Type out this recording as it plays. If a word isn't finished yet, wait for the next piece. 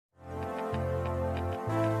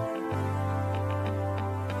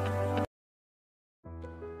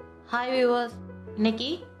Hi viewers, இன்னைக்கு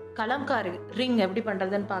Kalamkari ring எப்படி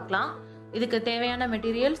பண்ணுறதுன்னு பார்க்கலாம். இதுக்கு தேவையான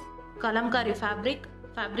materials Kalamkari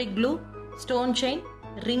fabric clue, stone chain,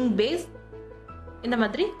 ring base, இந்த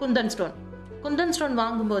மாதிரி குந்தன் ஸ்டோன்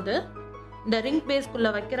வாங்கும்போது இந்த ரிங்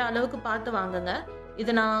பேஸ்க்குள்ளே வைக்கிற அளவுக்கு பார்த்து வாங்குங்க.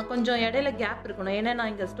 இது நான் கொஞ்சம் இடையில கேப் இருக்கணும், ஏன்னா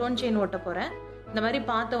நான் இங்கே ஸ்டோன் செயின் ஓட்ட போகிறேன். இந்த மாதிரி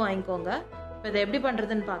பார்த்து வாங்கிக்கோங்க. இப்போ இதை எப்படி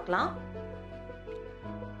பண்ணுறதுன்னு பார்க்கலாம்.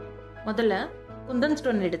 முதல்ல குந்தன்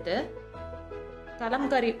ஸ்டோன் எடுத்து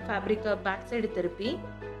கலம்காரி ஃபேப்ரிக்கை பேக் சைடு திருப்பி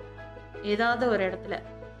ஏதாவது ஒரு இடத்துல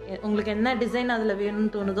உங்களுக்கு என்ன டிசைன் அதில்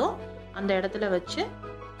வேணும்னு தோணுதோ அந்த இடத்துல வச்சு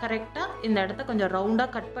கரெக்டாக இந்த இடத்த கொஞ்சம்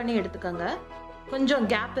ரவுண்டாக கட் பண்ணி எடுத்துக்கோங்க. கொஞ்சம்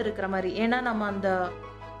கேப் இருக்கிற மாதிரி, ஏன்னா நம்ம அந்த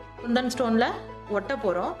குந்தன் ஸ்டோனில் ஒட்ட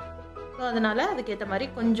போகிறோம். ஸோ அதனால் அதுக்கேற்ற மாதிரி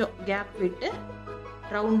கொஞ்சம் கேப் விட்டு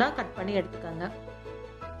ரவுண்டாக கட் பண்ணி எடுத்துக்கோங்க.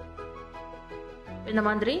 இந்த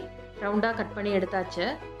மாதிரி ரவுண்டாக கட் பண்ணி எடுத்தாச்சு.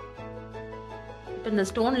 இப்போ இந்த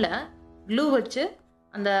ஸ்டோனில் க்ளூ வச்சு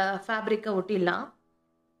அந்த ஃபேப்ரிக்கை ஒட்டிடலாம்.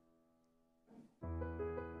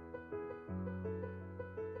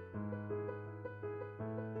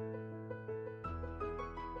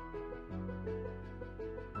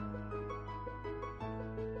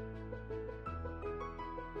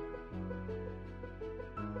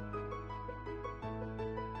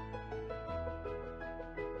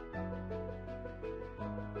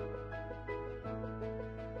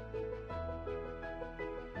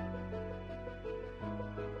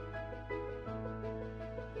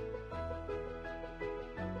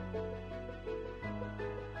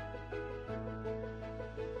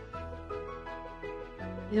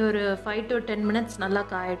 இது ஒரு 5 to 10 minutes நல்லா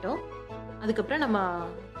காயட்டும். அதுக்கப்புறம் நம்ம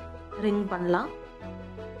ரிங் பண்ணலாம்.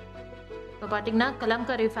 இப்போ பார்த்தீங்கன்னா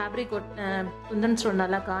கலம்காரி ஃபேப்ரிக் குந்தன் ஸ்டோன்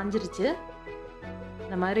நல்லா காஞ்சிருச்சு.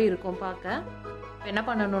 இந்த மாதிரி இருக்கும் பார்க்க. இப்போ என்ன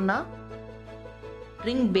பண்ணணும்னா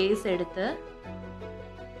ரிங் பேஸ் எடுத்து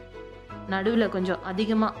நடுவில் கொஞ்சம்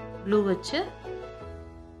அதிகமாக க்ளூ வச்சு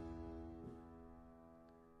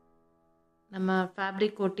நம்ம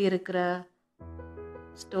ஃபேப்ரிக் ஒட்டி இருக்கிற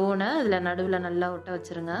ஸ்டோனை இதில் நடுவில் நல்லா ஒட்ட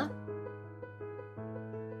வச்சுருங்க.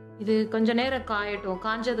 இது கொஞ்ச நேரம் காயட்டும்.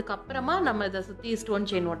 காஞ்சதுக்கு அப்புறமா நம்ம இதை சுற்றி ஸ்டோன்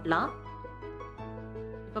செயின் ஒட்டலாம்.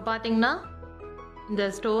 இப்போ பார்த்தீங்கன்னா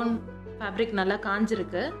இந்த ஸ்டோன் ஃபேப்ரிக் நல்லா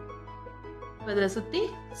காஞ்சிருக்கு. இப்போ இதில் சுற்றி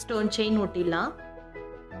ஸ்டோன் செயின் ஒட்டிடலாம்.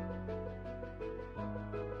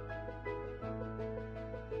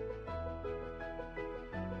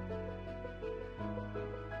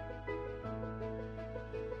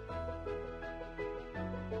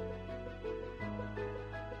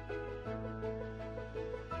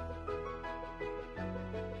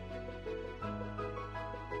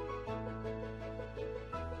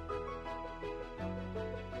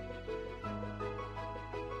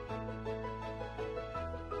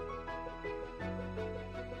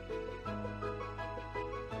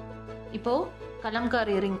 இப்போ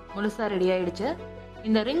கலம்காரி ரிங் முழுசா ரெடி ஆயிடுச்சு.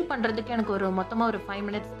 இந்த ரிங் பண்றதுக்கு எனக்கு மொத்தமா ஒரு 5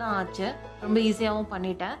 minutes தான் ஆச்சு. ரொம்ப ஈஸியாகவும்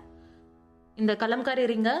பண்ணிட்டேன். இந்த கலம்காரி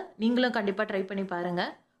ரிங்கை நீங்களும் கண்டிப்பா ட்ரை பண்ணி பாருங்க.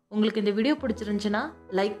 உங்களுக்கு இந்த வீடியோ பிடிச்சிருந்துச்சுன்னா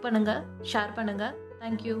லைக் பண்ணுங்க, ஷேர் பண்ணுங்க.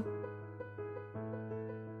 தேங்க்யூ.